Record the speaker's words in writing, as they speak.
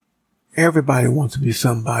Everybody wants to be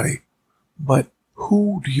somebody, but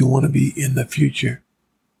who do you want to be in the future?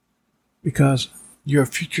 Because your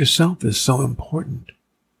future self is so important.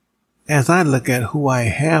 As I look at who I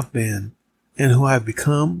have been and who I've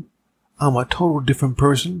become, I'm a total different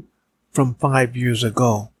person from 5 years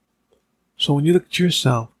ago. So when you look at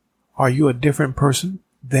yourself, are you a different person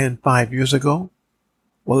than 5 years ago?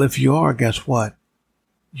 Well, if you are, guess what?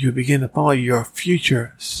 You begin to follow your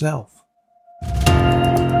future self.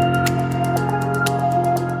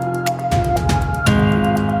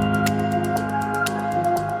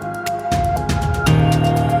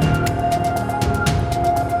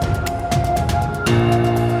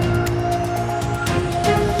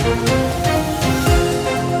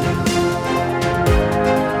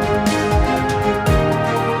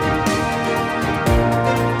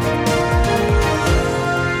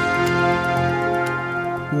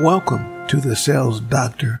 Welcome to the Sales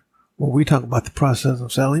Doctor, where we talk about the process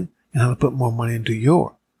of selling and how to put more money into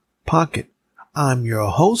your pocket. I'm your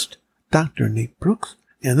host, Dr. Nick Brooks.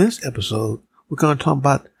 In this episode, we're going to talk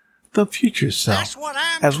about the future self.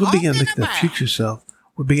 As we begin to look at the future self,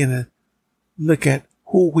 we begin to look at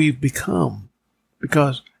who we've become.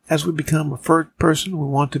 Because as we become a first person we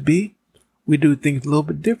want to be, we do things a little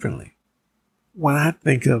bit differently. When I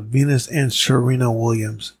think of Venus and Serena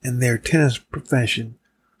Williams and their tennis profession,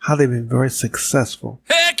 how they've been very successful.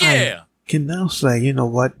 Heck yeah! I can now say, you know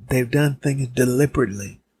what? They've done things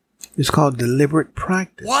deliberately. It's called deliberate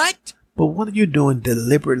practice. What? But what are you doing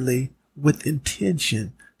deliberately with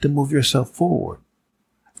intention to move yourself forward?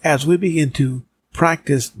 As we begin to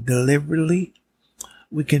practice deliberately,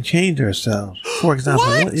 we can change ourselves. For example,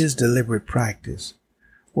 what is deliberate practice?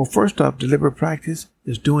 Well, first off, deliberate practice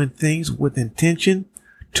is doing things with intention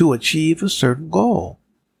to achieve a certain goal.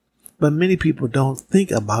 But many people don't think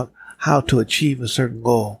about how to achieve a certain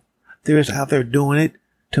goal. They're just out there doing it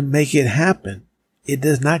to make it happen. It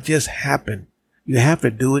does not just happen. You have to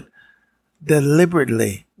do it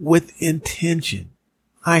deliberately with intention.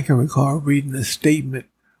 I can recall reading a statement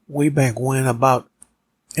way back when about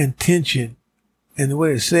intention. And the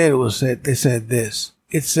way it said it was said, they said this.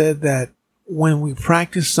 It said that when we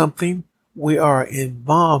practice something, we are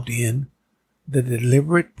involved in the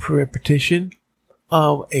deliberate repetition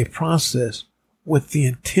of a process with the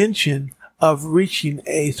intention of reaching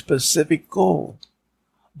a specific goal.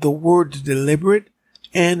 The words deliberate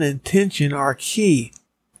and intention are key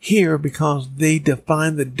here because they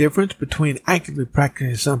define the difference between actively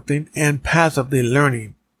practicing something and passively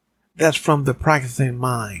learning. That's from the practicing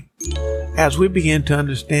mind. As we begin to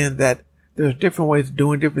understand that there's different ways of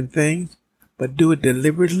doing different things, but do it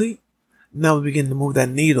deliberately, now we begin to move that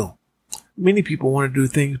needle. Many people want to do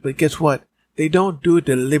things, but guess what? They don't do it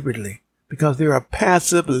deliberately because they're a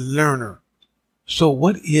passive learner. So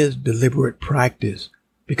what is deliberate practice?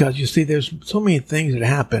 Because you see, there's so many things that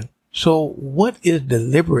happen. So what is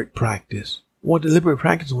deliberate practice? Well, deliberate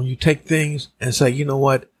practice is when you take things and say, you know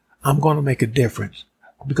what? I'm going to make a difference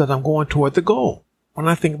because I'm going toward the goal. When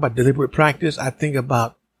I think about deliberate practice, I think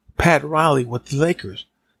about Pat Riley with the Lakers.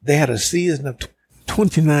 They had a season of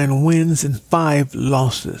 29 wins and 5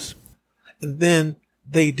 losses. And then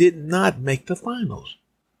they did not make the finals.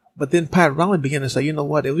 But then Pat Riley began to say, you know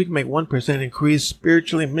what, if we can make 1% increase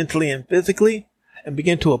spiritually, mentally, and physically, and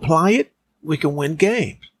begin to apply it, we can win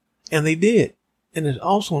games. And they did. And it's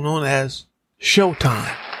also known as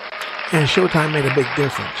Showtime. And Showtime made a big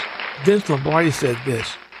difference. Vince Lombardi said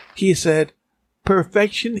this. He said,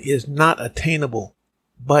 perfection is not attainable,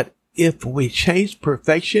 but if we chase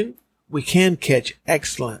perfection, we can catch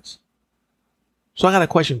excellence. So I got a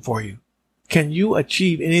question for you. Can you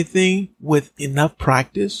achieve anything with enough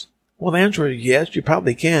practice? Well, the answer is yes, you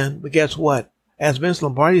probably can. But guess what? As Vince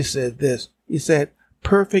Lombardi said this, he said,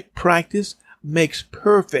 perfect practice makes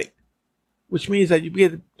perfect, which means that you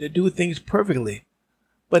get to do things perfectly.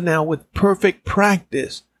 But now with perfect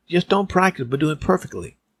practice, just don't practice, but do it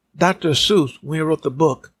perfectly. Dr. Seuss, when he wrote the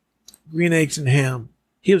book, Green Eggs and Ham,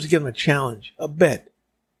 he was given a challenge, a bet.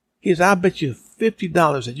 He said, I bet you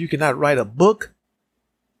 $50 that you cannot write a book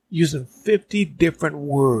using 50 different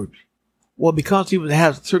words. Well, because he would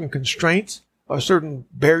have certain constraints or certain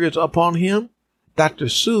barriers upon him, Dr.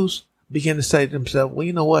 Seuss began to say to himself, well,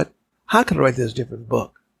 you know what? How can I write this different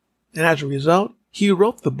book? And as a result, he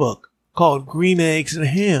wrote the book called Green Eggs and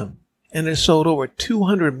Ham, and it sold over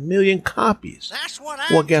 200 million copies. That's what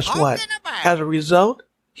I'm Well, guess what? about. As a result,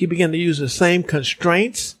 he began to use the same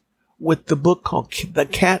constraints with the book called The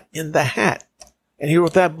Cat in the Hat. And he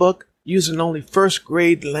wrote that book using only first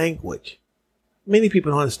grade language. Many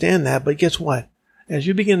people don't understand that, but guess what? As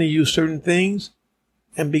you begin to use certain things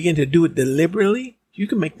and begin to do it deliberately, you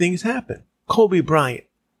can make things happen. Kobe Bryant,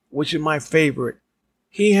 which is my favorite.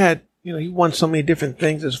 He had, he won so many different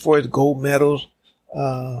things as far as gold medals.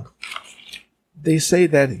 They say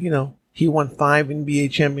that, he won 5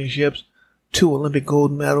 NBA championships, 2 Olympic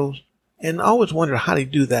gold medals, and I always wondered how they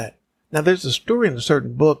do that. Now, there's a story in a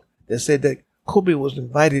certain book that said that Kobe was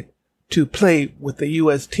invited to play with the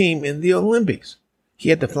U.S. team in the Olympics. He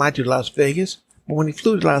had to fly to Las Vegas, but when he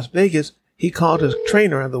flew to Las Vegas, he called his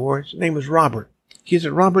trainer, in other words, his name was Robert. He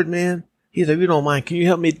said, Robert, man, he said, if you don't mind, can you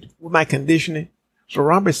help me with my conditioning? So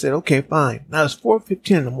Robert said, okay, fine. Now it's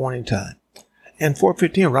 4:15 in the morning time. And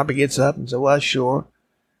 4:15, Robert gets up and said, well, sure.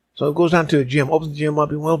 So he goes down to the gym, opens the gym up.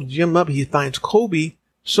 He opens the gym up. He finds Kobe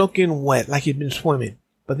soaking wet, like he'd been swimming.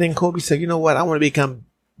 But then Kobe said, you know what? I want to become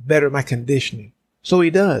better at my conditioning. So he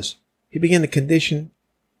does. He began to condition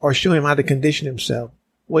or show him how to condition himself.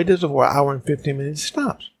 Well, he does it for an hour and 15 minutes. He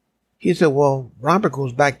stops. He said, well, Robert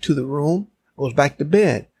goes back to the room, goes back to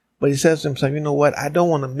bed. But he says to himself, you know what? I don't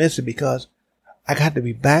want to miss it because I got to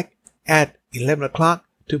be back at 11 o'clock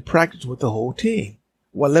to practice with the whole team.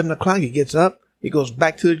 Well, 11 o'clock, he gets up. He goes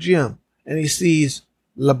back to the gym and he sees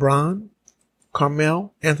LeBron,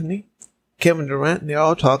 Carmelo Anthony, Kevin Durant, and they're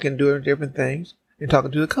all talking, doing different things and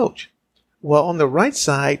talking to the coach. Well, on the right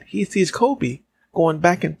side, he sees Kobe going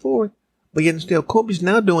back and forth, but yet still Kobe's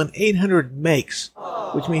now doing 800 makes,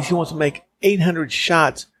 which means he wants to make 800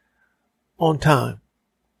 shots on time.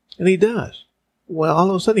 And he does. Well, all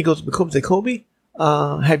of a sudden he goes to Kobe and says, Kobe,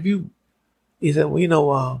 he said,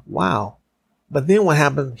 well, wow. But then what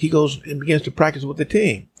happens, he goes and begins to practice with the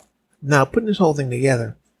team. Now, putting this whole thing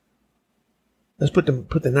together, let's put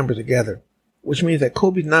the numbers together, which means that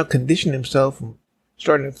Kobe's now conditioned himself from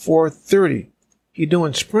starting at 4:30. He's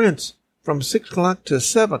doing sprints from 6 o'clock to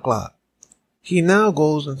 7 o'clock. He now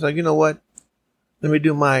goes and says, you know what? Let me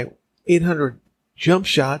do my 800 jump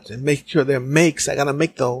shots and make sure they're makes. I got to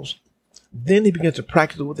make those. Then he begins to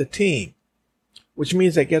practice with the team, which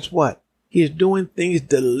means that guess what? He is doing things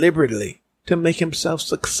deliberately to make himself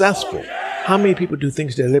successful. How many people do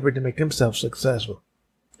things deliberately to make themselves successful?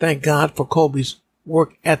 Thank God for Kobe's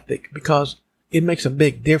work ethic because it makes a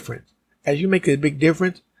big difference. As you make a big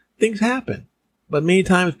difference, things happen. But many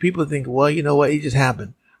times people think, well, you know what? It just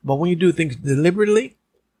happened. But when you do things deliberately,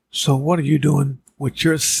 so what are you doing with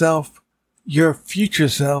yourself, your future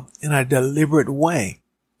self in a deliberate way?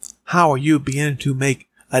 How are you beginning to make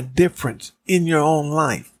a difference in your own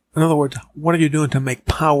life? In other words, what are you doing to make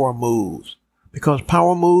power moves? Because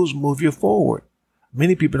power moves move you forward.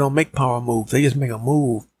 Many people don't make power moves. They just make a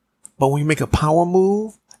move. But when you make a power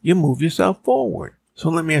move, you move yourself forward. So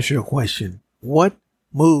let me ask you a question. What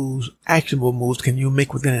moves, actionable moves, can you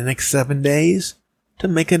make within the next 7 days to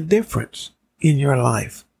make a difference in your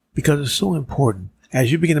life? Because it's so important.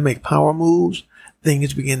 As you begin to make power moves,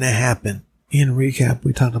 things begin to happen. In recap,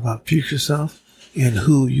 we talked about future self and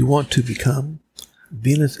who you want to become.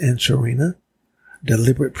 Venus and Serena,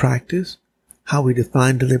 deliberate practice, how we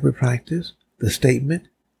define deliberate practice, the statement,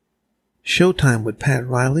 Showtime with Pat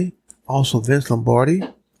Riley, also Vince Lombardi,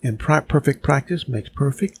 and Perfect Practice Makes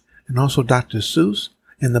Perfect, and also Dr. Seuss,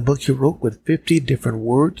 and the book he wrote with 50 different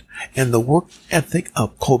words, and the work ethic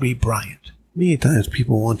of Kobe Bryant. Many times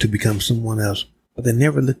people want to become someone else, but they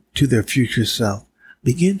never look to their future self.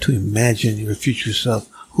 Begin to imagine your future self,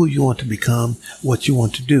 who you want to become, what you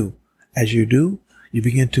want to do. As you do, you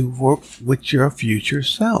begin to work with your future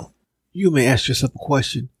self. You may ask yourself a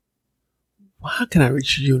question. How can I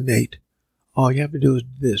reach you, Nate? All you have to do is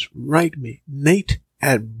this. Write me,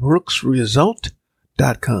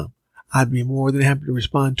 Nate@brooksresult.com. I'd be more than happy to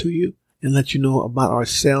respond to you and let you know about our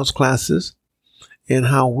sales classes and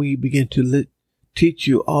how we begin to teach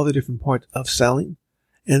you all the different parts of selling.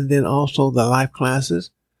 And then also the life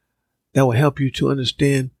classes that will help you to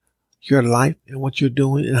understand your life and what you're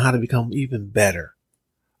doing and how to become even better.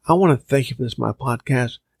 I want to thank you for this, my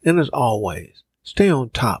podcast. And as always, stay on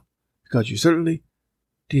top because you certainly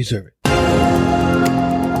deserve it.